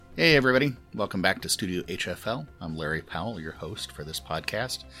Hey everybody, welcome back to Studio HFL. I'm Larry Powell, your host for this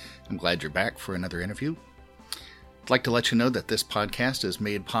podcast. I'm glad you're back for another interview. I'd like to let you know that this podcast is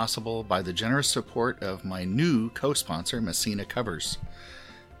made possible by the generous support of my new co-sponsor, Messina Covers.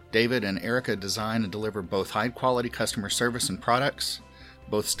 David and Erica design and deliver both high-quality customer service and products,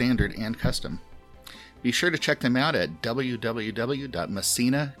 both standard and custom. Be sure to check them out at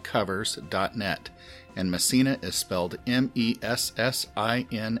www.messinacovers.net. And Messina is spelled Messina-Covers.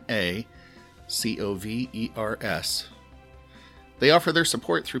 They offer their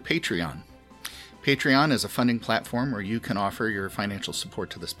support through Patreon. Patreon is a funding platform where you can offer your financial support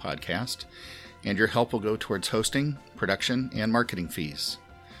to this podcast, and your help will go towards hosting, production, and marketing fees.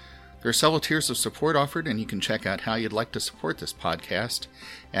 There are several tiers of support offered, and you can check out how you'd like to support this podcast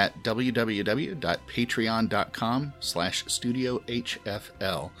at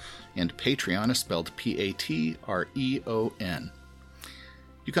www.patreon.com/studiohfl, and Patreon is spelled Patreon.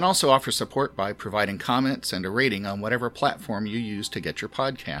 You can also offer support by providing comments and a rating on whatever platform you use to get your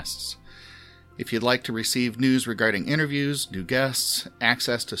podcasts. If you'd like to receive news regarding interviews, new guests,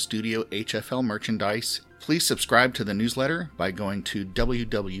 access to Studio HFL merchandise, please subscribe to the newsletter by going to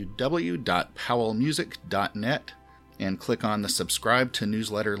www.powellmusic.net and click on the subscribe to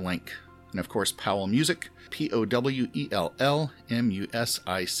newsletter link. And of course, Powell Music,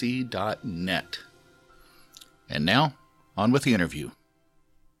 POWELLMUSIC.net. And now, on with the interview.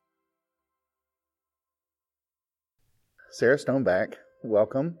 Sarah Stoneback,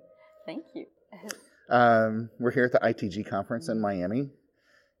 welcome. Thank you. We're here at the ITG conference in Miami,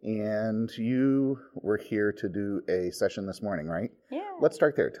 and you were here to do a session this morning, right? Yeah. Let's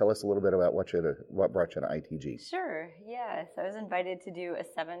start there. Tell us a little bit about what brought you to ITG. Sure. Yeah. So I was invited to do a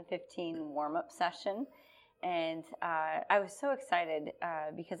 7:15 warm-up session, and I was so excited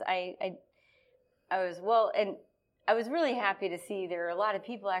because I was really happy to see there were a lot of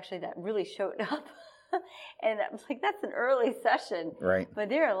people actually that really showed up. And I was like, that's an early session. Right. But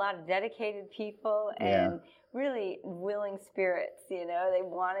there are a lot of dedicated people and really willing spirits, you know. They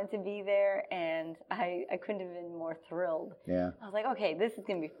wanted to be there, and I couldn't have been more thrilled. Yeah. I was like, okay, this is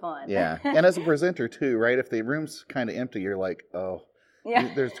going to be fun. Yeah. And as a presenter, too, right? If the room's kind of empty, you're like, oh.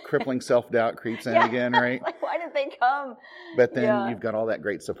 Yeah. There's crippling self-doubt creeps in again, right? Like, why did they come? But then you've got all that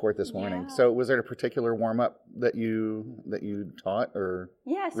great support this morning. Yeah. So was there a particular warm-up that you taught or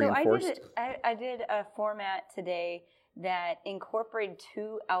reinforced? I did a format today that incorporated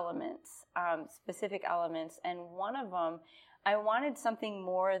two elements, specific elements. And one of them, I wanted something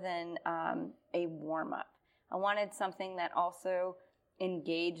more than a warm-up. I wanted something that also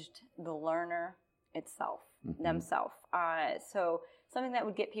engaged the learner itself, themselves. So something that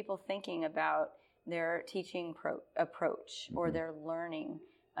would get people thinking about their teaching approach or their learning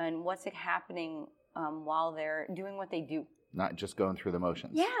and what's happening while they're doing what they do. Not just going through the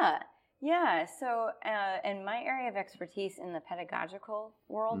motions. Yeah. So, and my area of expertise in the pedagogical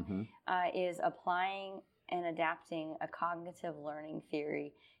world is applying and adapting a cognitive learning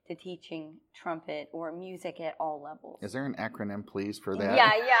theory to teaching trumpet or music at all levels. Is there an acronym, please, for that?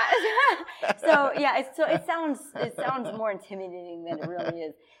 Yeah. It sounds more intimidating than it really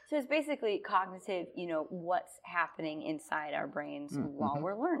is. So it's basically cognitive, what's happening inside our brains while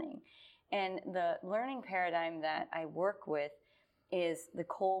we're learning. And the learning paradigm that I work with is the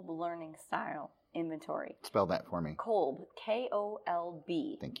Kolb learning style inventory. Spell that for me. Kolb, Kolb.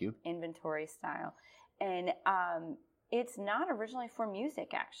 Thank you. Inventory style. And it's not originally for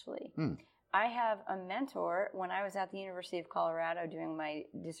music, actually. I have a mentor. When I was at the University of Colorado doing my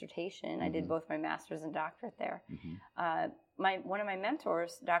dissertation, I did both my master's and doctorate there. One of my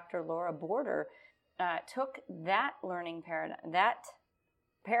mentors, Dr. Laura Border, took that learning paradigm,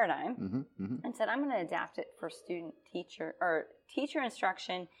 and said, I'm going to adapt it for teacher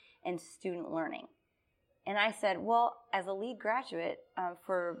instruction and student learning. And I said, well, as a lead graduate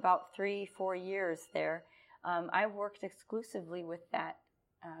for about 3-4 years there, I worked exclusively with that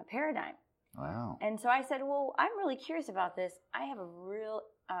paradigm. Wow. And so I said, well, I'm really curious about this. I have a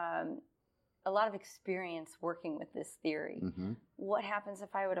lot of experience working with this theory. What happens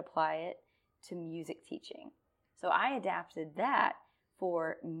if I would apply it to music teaching? So I adapted that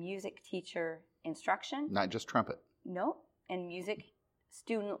for music teacher instruction. Not just trumpet. No, and music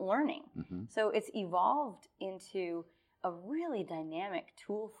student learning. So it's evolved into a really dynamic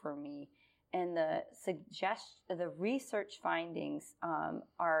tool for me. And the research findings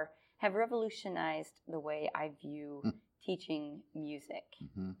have revolutionized the way I view teaching music.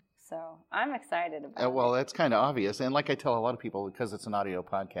 So I'm excited about it. Well, that's kind of obvious. And like I tell a lot of people, because it's an audio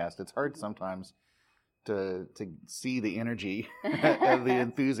podcast, it's hard sometimes to see the energy, the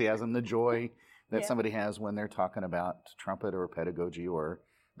enthusiasm, the joy that somebody has when they're talking about trumpet or pedagogy or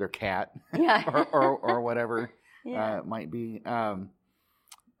their cat, Yeah. or whatever Yeah. it might be.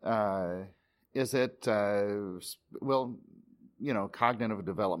 Is it cognitive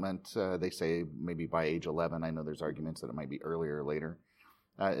development? They say maybe by age 11. I know there's arguments that it might be earlier or later.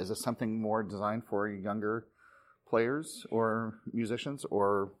 Is this something more designed for younger players or musicians,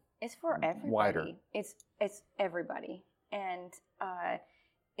 or it's for everybody? Wider? It's everybody, and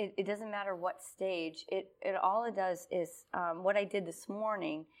it doesn't matter what stage. It all it does is what I did this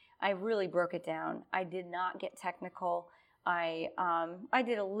morning. I really broke it down. I did not get technical. I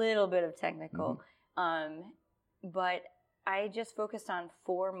did a little bit of technical, but I just focused on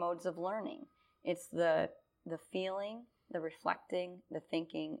 4 modes of learning. It's the feeling, the reflecting, the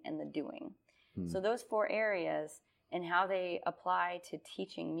thinking, and the doing. So those 4 areas and how they apply to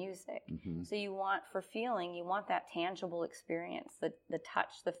teaching music. So you want, for feeling, you want that tangible experience, the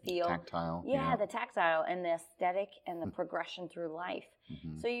touch, the feel. Tactile. Yeah, the tactile and the aesthetic and the progression through life.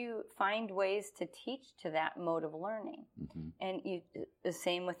 So you find ways to teach to that mode of learning. And the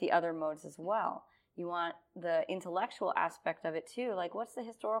same with the other modes as well. You want the intellectual aspect of it too, like what's the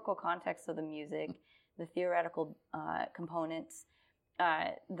historical context of the music, the theoretical components,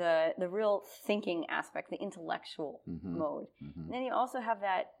 the real thinking aspect, the intellectual mode. And then you also have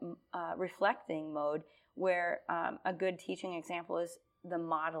that reflecting mode where a good teaching example is the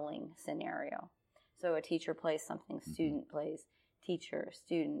modeling scenario. So a teacher plays something, student plays, teacher,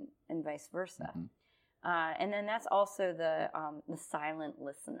 student, and vice versa. And then that's also the silent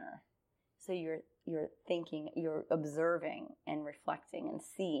listener. So you're thinking, you're observing and reflecting and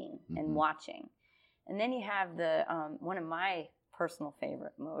seeing and watching. And then you have the one of my personal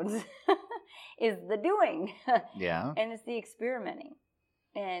favorite modes is the doing. Yeah. And it's the experimenting.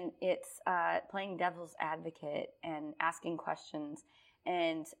 And it's playing devil's advocate and asking questions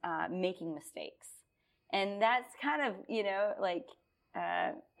and making mistakes. And that's kind of, like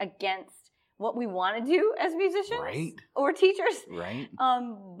against what we want to do as musicians or teachers. Right.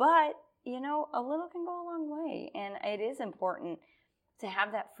 But, a little can go a long way. And it is important to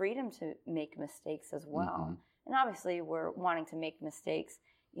have that freedom to make mistakes as well. And obviously we're wanting to make mistakes,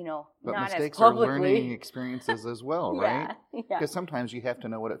 but not mistakes as publicly. are learning experiences as well, right? Yeah. Because sometimes you have to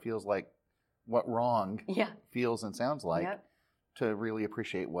know what it feels like, what wrong feels and sounds like to really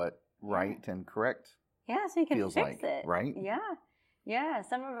appreciate what right and correct so you can feels fix like, it. right? Yeah.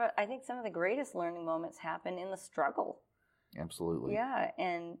 I think some of the greatest learning moments happen in the struggle. Absolutely. Yeah,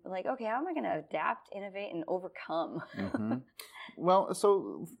 and like, okay, how am I going to adapt, innovate, and overcome? Well,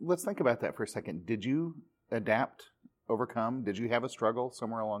 so let's think about that for a second. Did you adapt, overcome? Did you have a struggle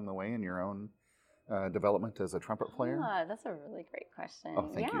somewhere along the way in your own development as a trumpet player? That's a really great question. Oh,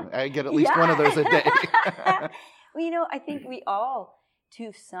 thank you. I get at least one of those a day. Well, I think we all,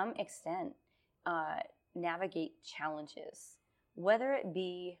 to some extent, navigate challenges, whether it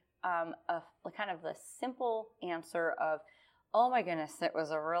be a kind of the simple answer of, oh my goodness, it was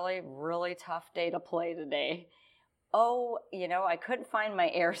a really, really tough day to play today. Oh, I couldn't find my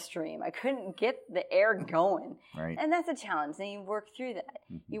airstream. I couldn't get the air going. Right. And that's a challenge. And you work through that.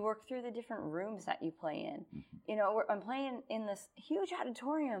 You work through the different rooms that you play in. I'm playing in this huge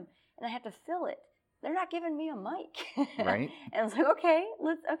auditorium and I have to fill it. They're not giving me a mic. Right. And I was like,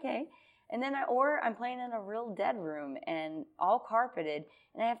 okay. And then I'm playing in a real dead room and all carpeted,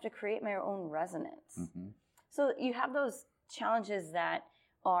 and I have to create my own resonance. So you have those challenges that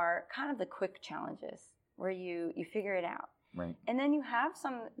are kind of the quick challenges where you figure it out. Right. And then you have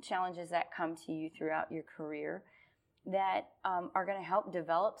some challenges that come to you throughout your career that are going to help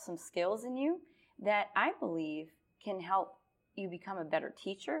develop some skills in you that I believe can help you become a better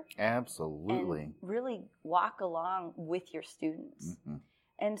teacher. Absolutely. And really walk along with your students.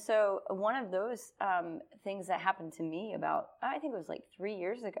 And so one of those things that happened to me I think it was like 3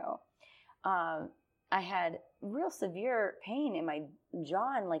 years ago, I had real severe pain in my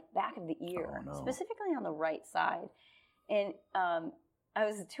jaw and like back of the ear, specifically on the right side. And I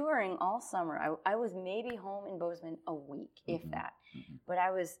was touring all summer. I was maybe home in Bozeman a week, if that. But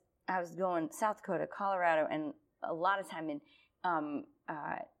I was going South Dakota, Colorado, and a lot of time in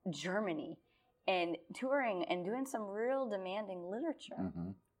Germany, and touring and doing some real demanding literature.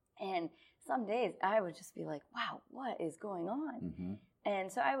 And some days I would just be like, wow, what is going on?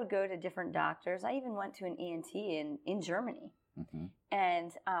 And so I would go to different doctors. I even went to an ENT in Germany.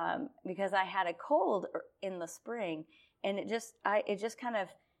 And because I had a cold in the spring, and it just kind of,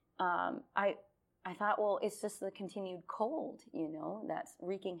 I thought, well, it's just the continued cold, that's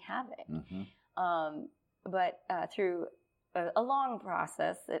wreaking havoc. But through a long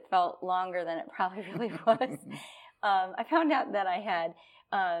process, it felt longer than it probably really was. I found out that I had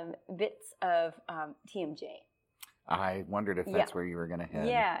bits of TMJ. I wondered if that's where you were going to head.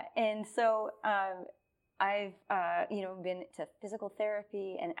 Yeah, and so I've been to physical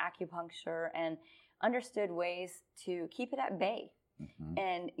therapy and acupuncture and understood ways to keep it at bay,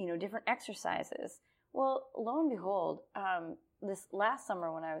 and different exercises. Well, lo and behold, this last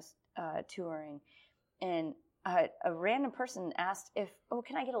summer when I was touring, and a random person asked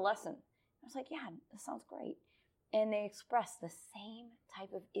can I get a lesson? I was like, yeah, that sounds great. And they expressed the same type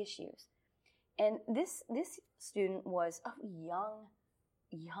of issues. And this student was a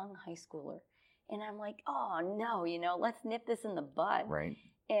young high schooler. And I'm like, oh, no, let's nip this in the bud. Right.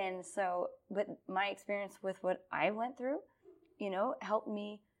 And so, but my experience with what I went through, helped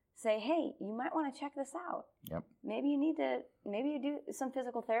me say, hey, you might want to check this out. Yep. Maybe you do some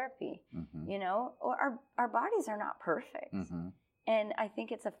physical therapy, or our bodies are not perfect. And I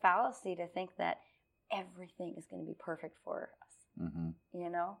think it's a fallacy to think that everything is going to be perfect for us.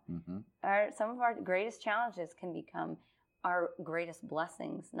 Some of our greatest challenges can become our greatest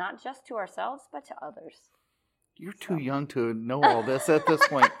blessings, not just to ourselves, but to others. You're too young to know all this at this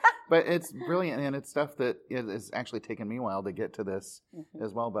point. But it's brilliant, and it's stuff that has actually taken me a while to get to this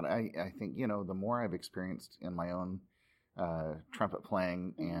as well. But I think, the more I've experienced in my own trumpet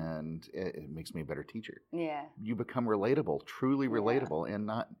playing, and it makes me a better teacher. Yeah. You become relatable, truly relatable, and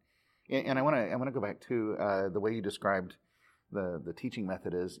not... And I want to go back to the way you described the teaching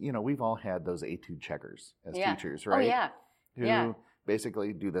method is, we've all had those etude checkers as teachers, right? Oh, yeah. Who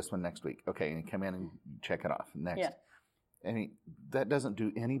basically do this one next week. Okay, and come in and check it off. Next. Yeah. I mean, that doesn't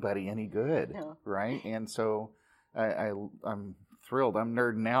do anybody any good, right? And so I'm thrilled. I'm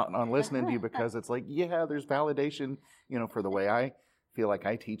nerding out on listening to you because it's like, there's validation, for the way I feel like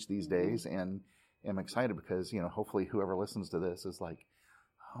I teach these days, and am excited because, hopefully whoever listens to this is like,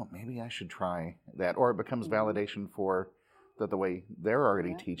 oh, maybe I should try that. Or it becomes validation for the way they're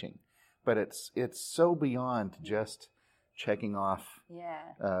already teaching. But it's so beyond just checking off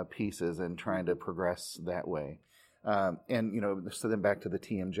pieces and trying to progress that way. So then back to the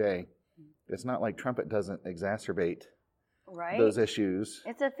TMJ, it's not like trumpet doesn't exacerbate those issues.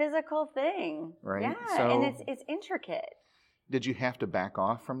 It's a physical thing. Right. Yeah, so, and it's intricate. Did you have to back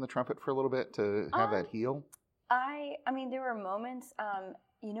off from the trumpet for a little bit to have that heal? I mean, there were moments,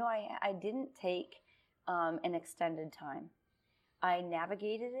 I didn't take an extended time. I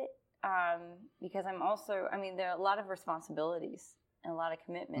navigated it because there are a lot of responsibilities and a lot of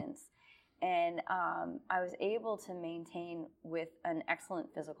commitments. And I was able to maintain with an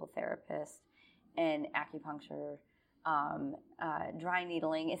excellent physical therapist and acupuncture, dry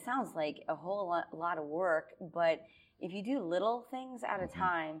needling. It sounds like a whole lot of work, but if you do little things at a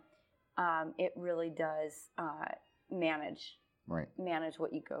time, it really does manage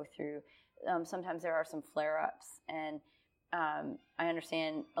what you go through. Sometimes there are some flare-ups, and I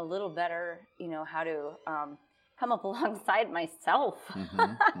understand a little better, how to come up alongside myself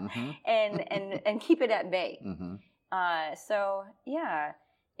and keep it at bay. So yeah,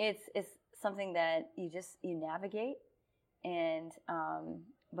 it's something that you navigate, and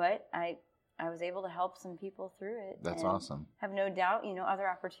but I was able to help some people through it. That's awesome. Have no doubt, other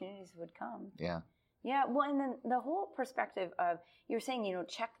opportunities would come. Yeah. Yeah. Well, and then the whole perspective of, you're saying,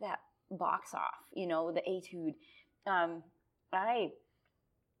 check that box off, the etude.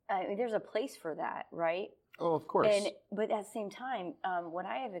 There's a place for that, right? Oh, of course. But at the same time, what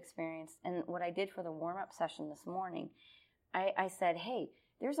I have experienced and what I did for the warm-up session this morning, I said, hey,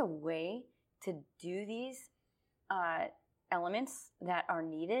 there's a way to do these elements that are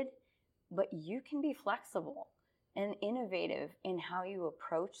needed, but you can be flexible and innovative in how you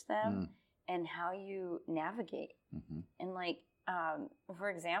approach them and how you navigate. And for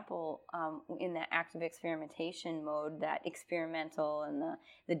example, in the active experimentation mode, that experimental and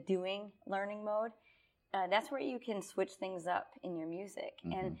the doing learning mode, that's where you can switch things up in your music.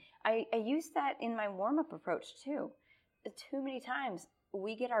 And I use that in my warm-up approach too. Too many times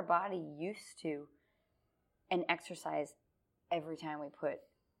we get our body used to an exercise every time we put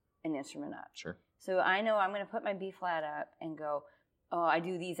an instrument up. Sure. So I know I'm going to put my B flat up and go, oh, I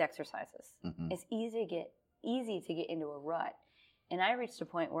do these exercises. It's easy to get into a rut. And I reached a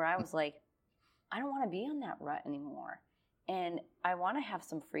point where I was like, I don't want to be on that rut anymore. And I want to have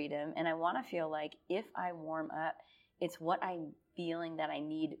some freedom, and I want to feel like if I warm up, it's what I'm feeling that I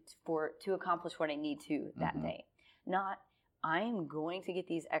need to accomplish what I need to that day. Not, I'm going to get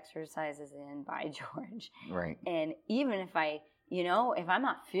these exercises in by George. Right. And even if if I'm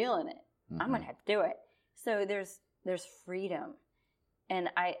not feeling it, I'm going to have to do it. So there's freedom. And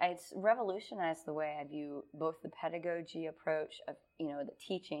I revolutionized the way I view both the pedagogy approach of, the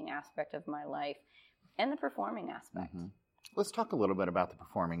teaching aspect of my life and the performing aspect. Let's talk a little bit about the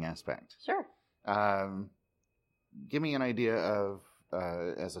performing aspect. Sure. give me an idea of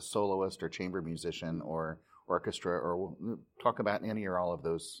as a soloist or chamber musician or orchestra, or talk about any or all of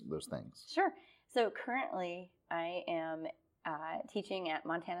those things. Sure. So currently I am teaching at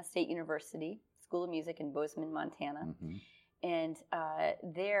Montana State University School of Music in Bozeman, Montana. Mm-hmm. And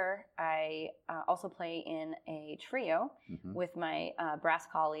there I also play in a trio Mm-hmm. with my brass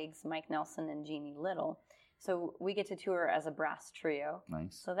colleagues, Mike Nelson and Jeannie Little. So we get to tour as a brass trio.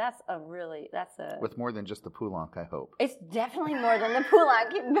 Nice. So that's a with more than just the poulenc, I hope. It's definitely more than the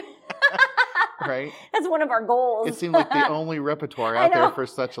poulenc. Right? That's one of our goals. It seemed like the only repotoire out there for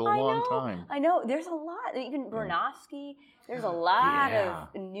such a long time. I know. There's a lot. Even Bernofsky. There's a lot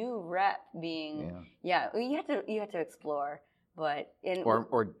of new rep being. Yeah. You have to explore, but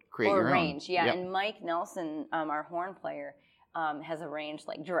or create your arrange. own. Yeah. Yep. And Mike Nelson, our horn player, has arranged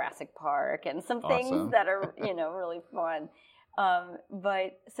like Jurassic Park and some things that are really fun.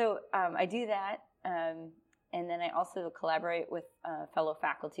 But so I do that. And then I also collaborate with fellow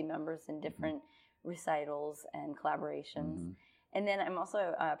faculty members in different recitals and collaborations. Mm-hmm. And then I'm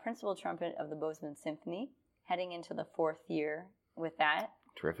also a principal trumpet of the Bozeman Symphony, heading into the 4th year with that.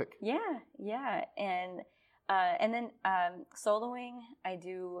 Terrific. Yeah. And then soloing, I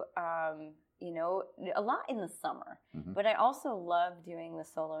do, a lot in the summer. Mm-hmm. But I also love doing the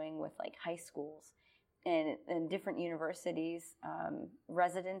soloing with like high schools and different universities,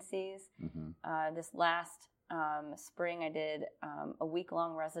 residencies. Mm-hmm. This last spring, I did a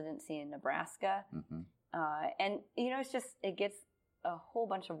week-long residency in Nebraska. Mm-hmm. And, it gets a whole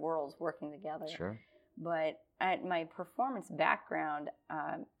bunch of worlds working together. Sure. But at my performance background,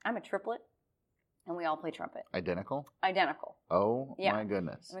 I'm a triplet, and we all play trumpet. Identical? Identical. Oh, yeah. My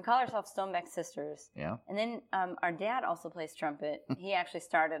goodness. And we call ourselves Stoneback sisters. Yeah. And then our dad also plays trumpet. He actually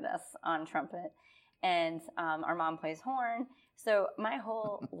started us on trumpet. And our mom plays horn. So my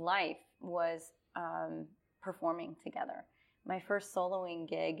whole life was performing together. My first soloing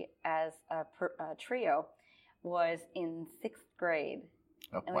gig as a trio was in 6th grade.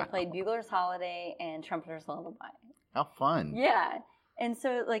 Oh, and we played Bugler's Holiday and Trumpeter's Lullaby. How fun. Yeah. And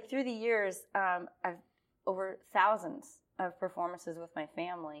so like through the years, I've over thousands of performances with my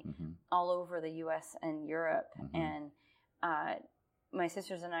family all over the U.S. and Europe. And my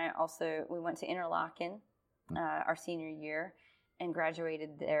sisters and I also, we went to Interlochen our senior year and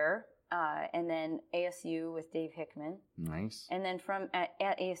graduated there. And then ASU with Dave Hickman. Nice. And then from at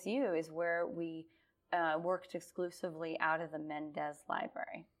ASU is where we worked exclusively out of the Mendez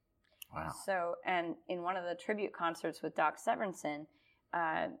Library. Wow. So, and in one of the tribute concerts with Doc Severinsen,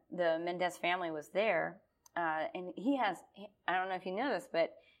 the Mendez family was there. And he has, I don't know if you know this,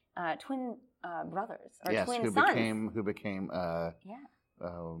 but twin brothers or twin sons. Who became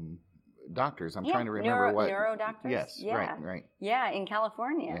doctors. I'm trying to remember what. Neuro doctors? Yes, right. Yeah, in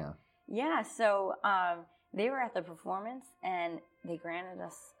California. Yeah. Yeah, so they were at the performance, and they granted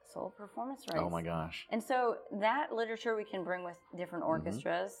us sole performance rights. Oh, my gosh. And so that literature we can bring with different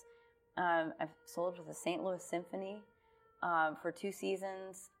orchestras. I've soloed with the St. Louis Symphony for 2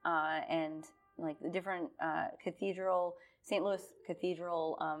 seasons, and like the different St. Louis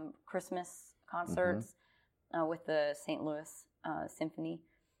Cathedral Christmas concerts with the St. Louis Symphony.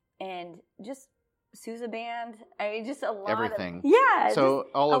 And just Sousa Band. I mean, just a lot everything. So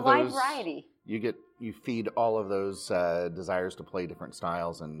all of wide those variety. You feed all of those desires to play different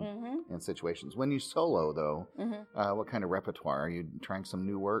styles and situations. When you solo, though, what kind of repertoire? Are you trying some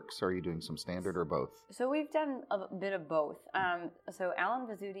new works, or are you doing some standard, or both? So we've done a bit of both. So Alan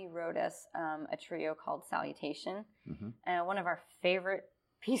Vizzuti wrote us a trio called Salutation, one of our favorite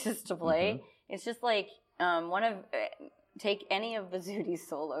pieces to play. It's just like take any of Vizzuti's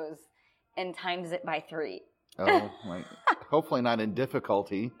solos and times it by 3. Oh, right. Hopefully not in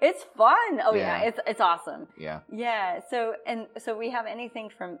difficulty. It's fun. Oh yeah, it's awesome. Yeah. Yeah. So we have anything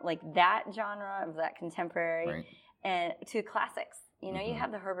from like that genre of that contemporary and to classics. You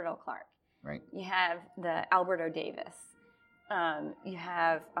have the Herbert L. Clark. Right. You have the Alberto Davis. You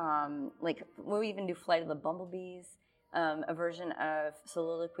have like we even do Flight of the Bumblebees, a version of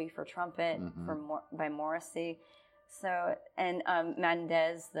Soliloquy for Trumpet by Morrissey. So, and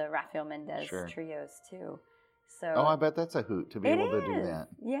Mendez, the Rafael Mendez trios too. So, I bet that's a hoot to be able to do that.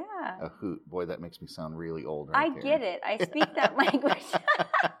 Yeah. A hoot. Boy, that makes me sound really old. I get it. I speak that language.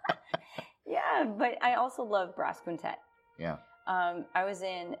 Yeah, but I also love brass quintet. Yeah. I was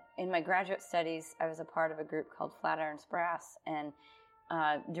in my graduate studies, I was a part of a group called Flatirons Brass. And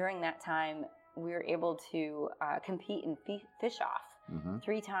during that time, we were able to compete in Fish Off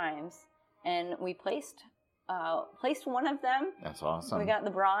 3 times. And we placed one of them. That's awesome. We got the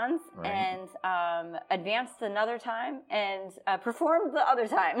bronze and advanced another time and performed the other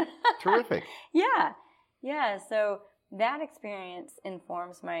time. Terrific. Yeah. Yeah, so that experience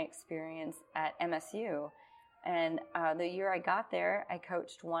informs my experience at MSU. And the year I got there, I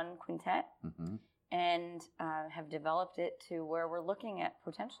coached one quintet and have developed it to where we're looking at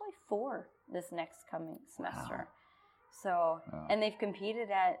potentially 4 this next coming semester. Wow. So, and they've competed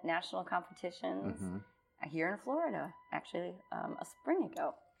at national competitions here in Florida, actually, a spring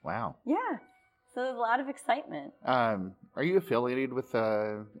ago. Wow. Yeah. So there's a lot of excitement. Are you affiliated with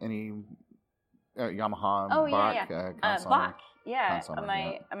any Yamaha, Bach? Bach. Yeah.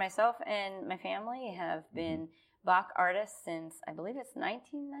 Myself and my family have been Bach artists since, I believe it's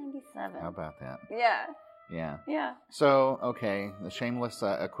 1997. How about that? Yeah. Yeah. Yeah. So, okay, the shameless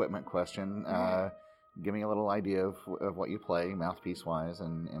equipment question. Give me a little idea of what you play, mouthpiece-wise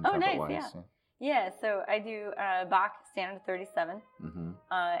and trumpet-wise. Nice, yeah, so I do Bach Standard 37,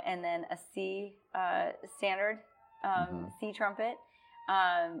 and then a C standard C trumpet.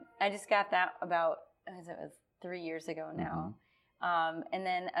 I just got that about, it was 3 years ago now. And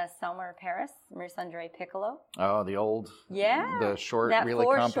then a Selmer Paris, Maurice Andre Piccolo. Oh, the old, the short, that really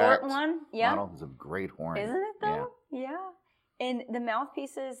compact short one. Yeah, model is a great horn, isn't it though? Yeah. And the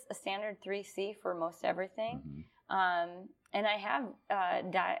mouthpiece is a standard 3C for most everything. And I have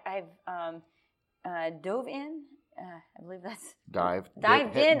dove in. I believe that's dived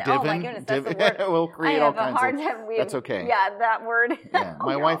in. Oh my goodness, that's the word. We'll create all kinds of. I have a hard time. That's okay. Yeah, that word. Yeah,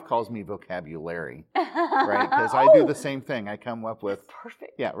 my wife calls me vocabulary, right? Because I do the same thing. I come up with. That's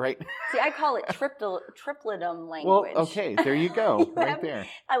perfect. Yeah, right. See, I call it tripletum language. Well, okay, there you go, right there.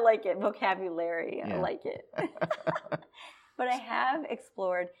 I like it, vocabulary. Yeah. I like it. But I have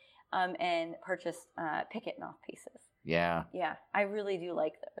explored and purchased picket mouthpieces. Yeah. Yeah, I really do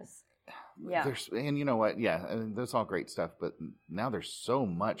like those. Yeah. And you know what? Yeah, I mean, that's all great stuff. But now there's so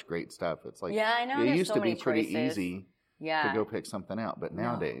much great stuff. It's like I know. It used so to many be pretty choices. easy to go pick something out, but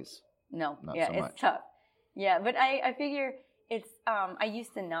nowadays, not so much. It's tough. Yeah, but I figure it's. I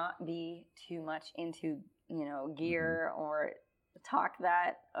used to not be too much into gear or talk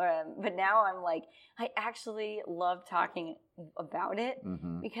that, but now I'm like, I actually love talking about it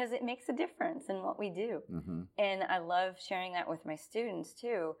because it makes a difference in what we do, and I love sharing that with my students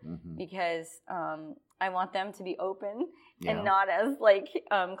too because I want them to be open and not as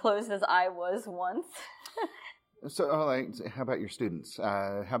closed as I was once. So, how about your students?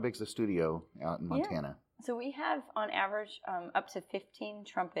 How big's the studio out in Montana? So we have on average up to 15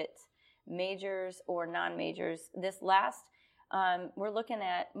 trumpets, majors or non-majors. This last we're looking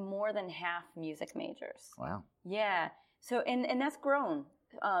at more than half music majors. Wow. Yeah. So, and that's grown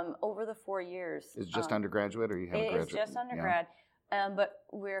over the 4 years. Is it just undergraduate or you have a graduate? It's just undergrad. Yeah. But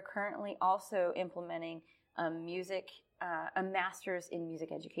we're currently also implementing a master's in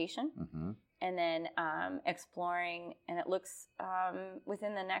music education. And then exploring, and it looks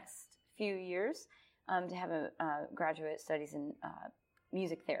within the next few years to have a graduate studies in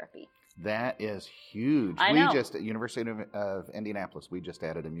music therapy. That is huge. I know. We just at University of Indianapolis, we just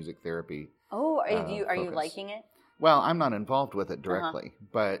added a music therapy. Oh, are you liking it? Well, I'm not involved with it directly,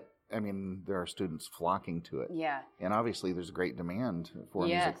 but I mean, there are students flocking to it. Yeah. And obviously, there's a great demand for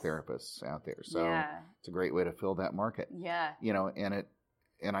music therapists out there. So it's a great way to fill that market. Yeah.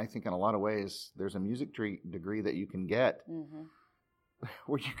 And I think in a lot of ways, there's a music degree that you can get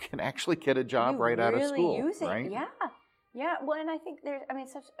where you can actually get a job out of school. Use it. Right? Yeah. Yeah. Well, and I think there's,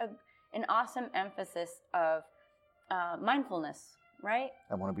 such an awesome emphasis of mindfulness, right?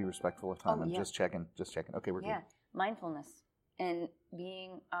 I want to be respectful of time. I'm just checking. Okay, we're good. Yeah, mindfulness and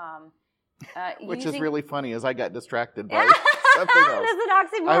being which is really funny as I got distracted by something else.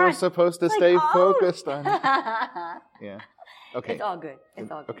 That's an oxymoron. I was supposed to stay focused on Yeah. Okay. It's all good.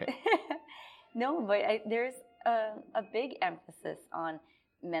 It's all good. Okay. No, but there's a big emphasis on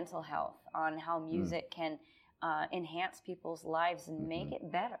mental health, on how music can enhance people's lives and make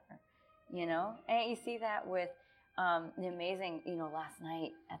it better, And you see that with the amazing, last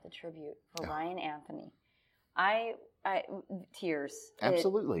night at the tribute for Ryan Anthony. I tears.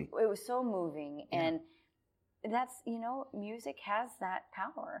 Absolutely. It was so moving. Yeah. And that's, music has that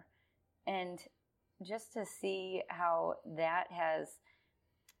power. And just to see how that has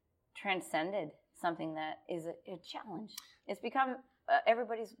transcended something that is a challenge. It's become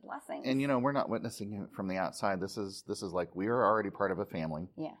everybody's blessing. And we're not witnessing it from the outside. This is like we are already part of a family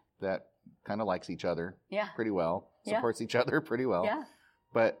that kind of likes each other pretty well, supports each other pretty well. Yeah.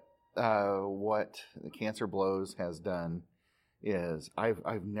 But what the Cancer Blows has done is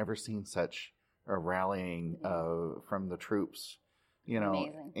I've never seen such a rallying from the troops,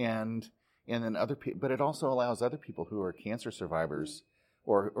 Amazing. And then other people, but it also allows other people who are cancer survivors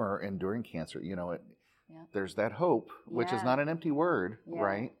or enduring cancer, there's that hope, which is not an empty word,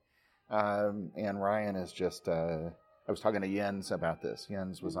 right? And Ryan is just, I was talking to Jens about this.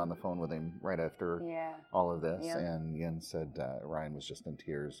 Jens was on the phone with him right after all of this. And Jens said Ryan was just in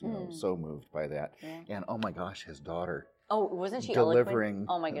tears, so moved by that. Yeah. And oh my gosh, his daughter. Oh, wasn't she delivering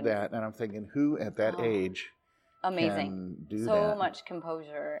oh my goodness. that? And I'm thinking, who at that age can do that? So much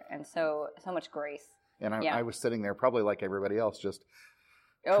composure and so much grace. And I was sitting there probably like everybody else, just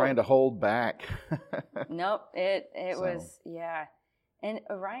trying to hold back. Nope, it was, And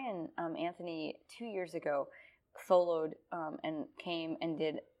Ryan Anthony 2 years ago soloed and came and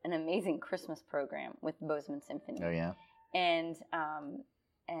did an amazing Christmas program with Bozeman Symphony. Oh yeah. And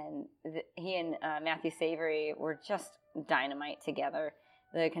he and Matthew Savory were just dynamite together,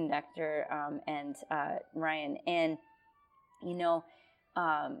 the conductor and Ryan. And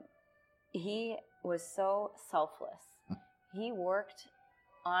he was so selfless. He worked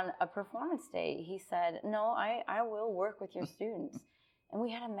on a performance day. He said, "No, I will work with your students." And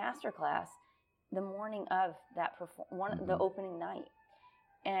we had a master class the morning of that the opening night,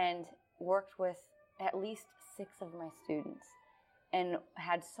 and worked with at least 6 of my students, and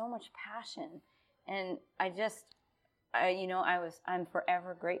had so much passion. And I'm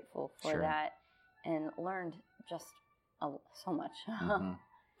forever grateful for that, and learned just so much.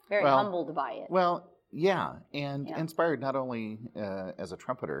 Very humbled by it. Well, yeah, and inspired not only as a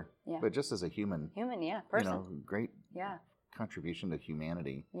trumpeter, but just as a human. Person. Great contribution to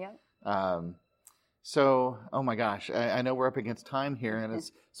humanity. Yeah. So, oh my gosh, I know we're up against time here, and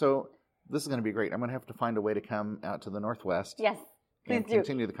this is going to be great. I'm going to have to find a way to come out to the Northwest. Yes. And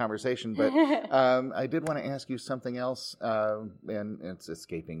continue the conversation, but I did want to ask you something else, and it's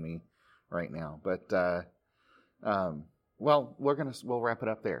escaping me right now. But we'll wrap it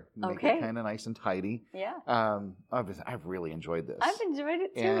up there. Make it kind of nice and tidy. Yeah. Obviously, I've really enjoyed this. I've enjoyed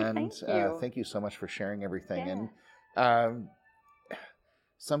it too. And thank you. Thank you so much for sharing everything. Yeah. And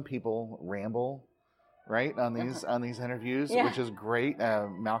some people ramble, right, on these interviews, which is great.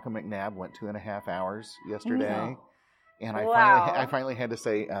 Malcolm McNabb went 2.5 hours yesterday. No. And I finally had to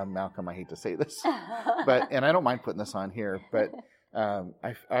say, Malcolm, I hate to say this, and I don't mind putting this on here, but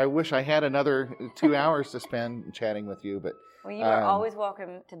I wish I had another 2 hours to spend chatting with you. But you are always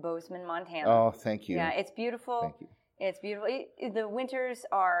welcome to Bozeman, Montana. Oh, thank you. Yeah, it's beautiful. Thank you. It's beautiful. The winters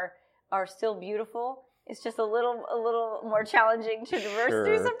are still beautiful. It's just a little more challenging to traverse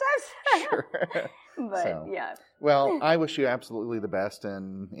through sometimes. Sure. But Well, I wish you absolutely the best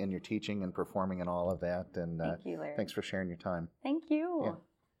in your teaching and performing and all of that. And thank you, Larry. Thanks for sharing your time. Thank you. Yeah.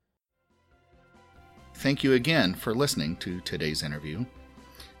 Thank you again for listening to today's interview.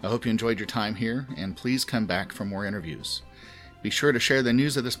 I hope you enjoyed your time here, and please come back for more interviews. Be sure to share the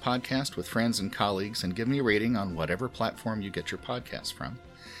news of this podcast with friends and colleagues, and give me a rating on whatever platform you get your podcast from.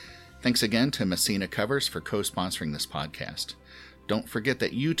 Thanks again to Messina Covers for co-sponsoring this podcast. Don't forget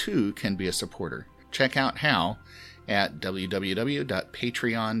that you too can be a supporter. Check out how at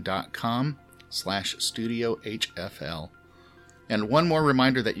www.patreon.com/studiohfl. And one more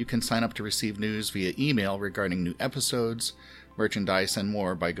reminder that you can sign up to receive news via email regarding new episodes, merchandise, and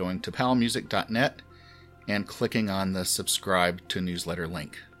more by going to palmusic.net and clicking on the subscribe to newsletter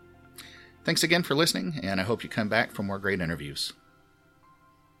link. Thanks again for listening, and I hope you come back for more great interviews.